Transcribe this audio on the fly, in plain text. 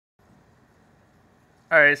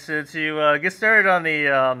Alright, so to get started on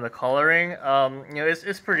the coloring,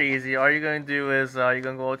 it's pretty easy. All you're gonna do is you're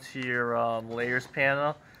gonna go to your layers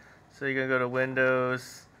panel. So you're gonna go to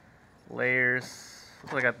Windows, Layers.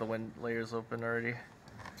 Looks like I got the layers open already.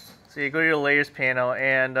 So you go to your layers panel,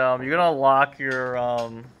 and you're gonna lock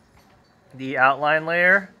your the outline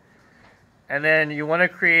layer, and then you want to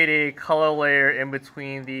create a color layer in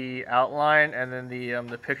between the outline and then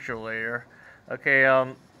the picture layer.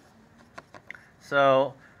 Okay.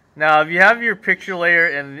 So now if you have your picture layer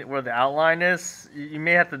and where the outline is, you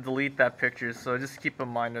may have to delete that picture. So just keep in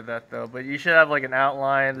mind of that though. But you should have like an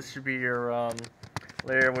outline. This should be your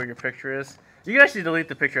layer where your picture is. You can actually delete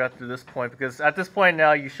the picture after this point, because at this point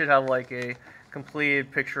now you should have like a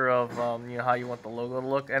completed picture of how you want the logo to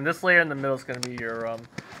look. And this layer in the middle is going to be your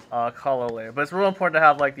color layer. But it's real important to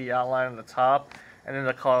have like the outline on the top and then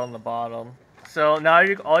the color on the bottom. So now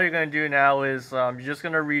all you're going to do now is you're just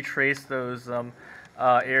going to retrace those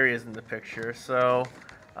areas in the picture. So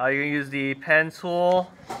you're going to use the pen tool,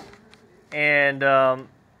 and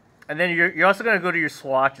then you're also going to go to your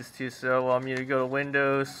swatches too. So you go to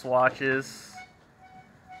Windows, Swatches.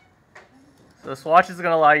 So swatches is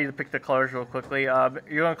going to allow you to pick the colors real quickly. You're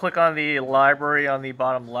going to click on the library on the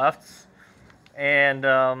bottom left, and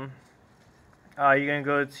you're going to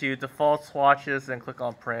go to default swatches and click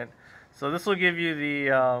on print. So this will give you the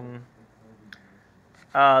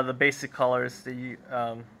basic colors that you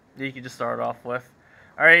can just start off with.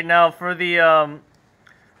 All right, now for the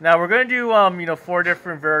now we're going to do 4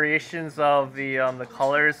 different variations of the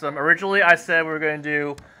colors. Originally I said we were going to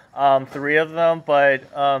do 3 of them, but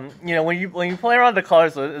when you play around with the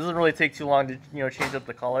colors, it doesn't really take too long to change up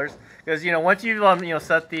the colors, because once you've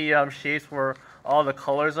set the shapes where all the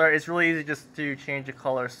colors are, it's really easy just to change the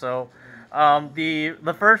color. So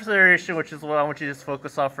the first variation, which is what I want you to just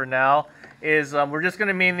focus on for now, is we're just going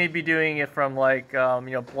to mainly be doing it from like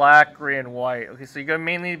black, gray, and white. Okay, so you're going to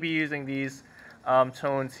mainly be using these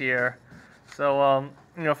tones here. So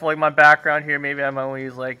for like my background here, maybe I might want to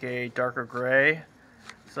use like a darker gray.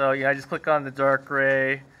 So I just click on the dark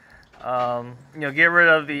gray. Get rid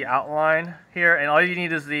of the outline here, and all you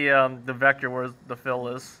need is the vector where the fill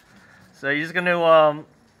is. So you're just going to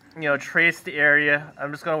trace the area.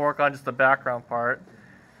 I'm just going to work on just the background part.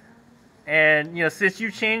 And since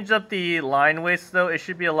you changed up the line weights though, it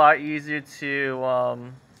should be a lot easier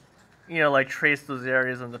to like trace those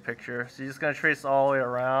areas in the picture. So you're just going to trace all the way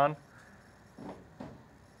around.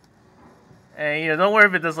 And don't worry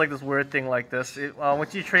if it does like this weird thing like this.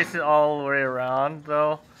 Once you trace it all the way around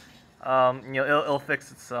though, it'll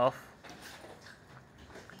fix itself.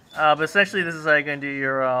 But essentially this is how you're going to do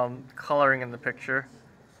your coloring in the picture.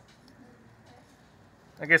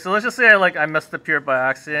 Okay, so let's just say I messed up here by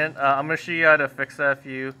accident. I'm going to show you how to fix that if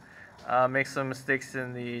you make some mistakes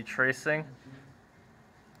in the tracing.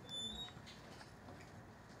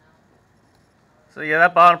 So yeah,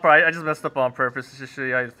 that bottom part, I just messed up on purpose to show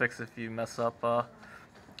you how to fix it if you mess up.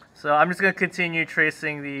 So I'm just going to continue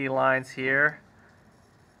tracing the lines here.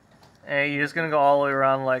 And you're just going to go all the way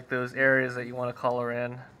around like those areas that you want to color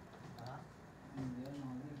in.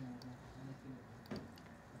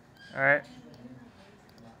 Alright.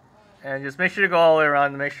 And just make sure to go all the way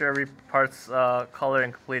around to make sure every part's colored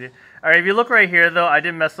and completed. Alright, if you look right here though, I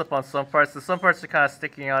did mess up on some parts. So some parts are kind of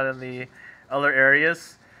sticking out in the other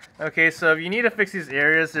areas. Okay, so if you need to fix these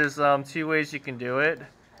areas, there's 2 ways you can do it.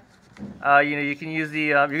 You can use the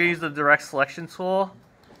you're gonna use the direct selection tool.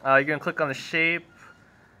 You're gonna click on the shape,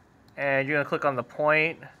 and you're gonna click on the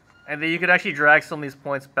point, and then you can actually drag some of these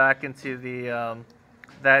points back into the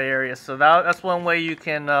that area. So that's one way you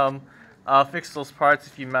can fix those parts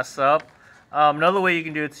if you mess up. Another way you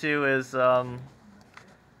can do it too is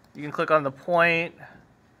you can click on the point.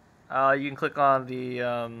 You can click on the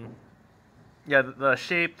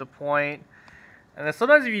shape, the point, and then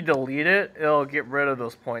sometimes if you delete it, it'll get rid of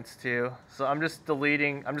those points too. So I'm just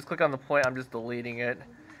clicking on the point, I'm just deleting it.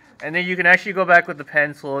 And then you can actually go back with the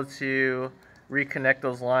pen tool to reconnect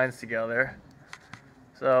those lines together.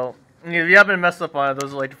 So if you happen to mess up on it,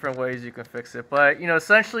 those are like different ways you can fix it. But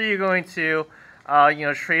essentially you're going to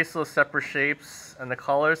trace those separate shapes and the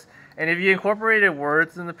colors. And if you incorporated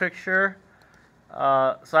words in the picture,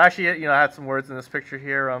 so actually, I had some words in this picture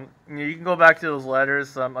here. You can go back to those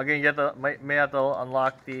letters. Again, you may have to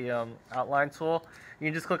unlock the outline tool. You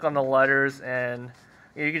can just click on the letters, and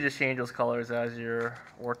you can just change those colors as you're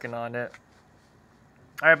working on it.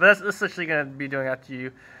 All right, but that's essentially going to be doing after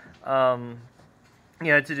you,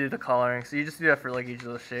 to do the coloring. So you just do that for like each of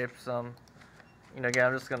those shapes. Again,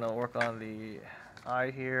 I'm just going to work on the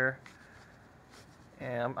eye here,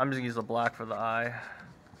 and I'm just going to use the black for the eye.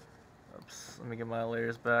 Oops, let me get my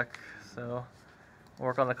layers back. So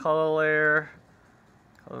Work on the color layer.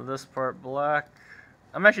 Color this part black.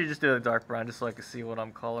 I'm actually just doing a dark brown just so I can see what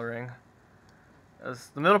I'm coloring.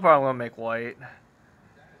 The middle part I'm going to make white.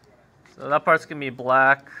 So that part's going to be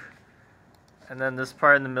black. And then this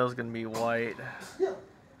part in the middle is going to be white.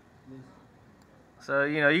 So,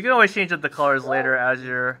 you know, you can always change up the colors later as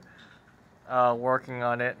you're working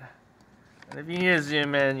on it. And if you need to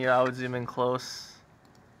zoom in, you know, I would zoom in close.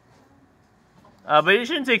 But it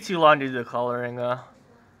shouldn't take too long to do the coloring. This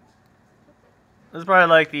is probably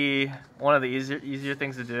like one of the easier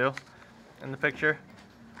things to do in the picture.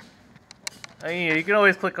 You can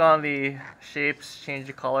always click on the shapes, change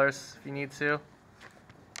the colors if you need to.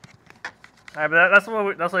 Alright, but that's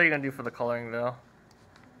what you're gonna do for the coloring, though.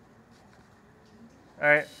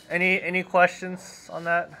 Alright, any questions on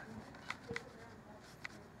that?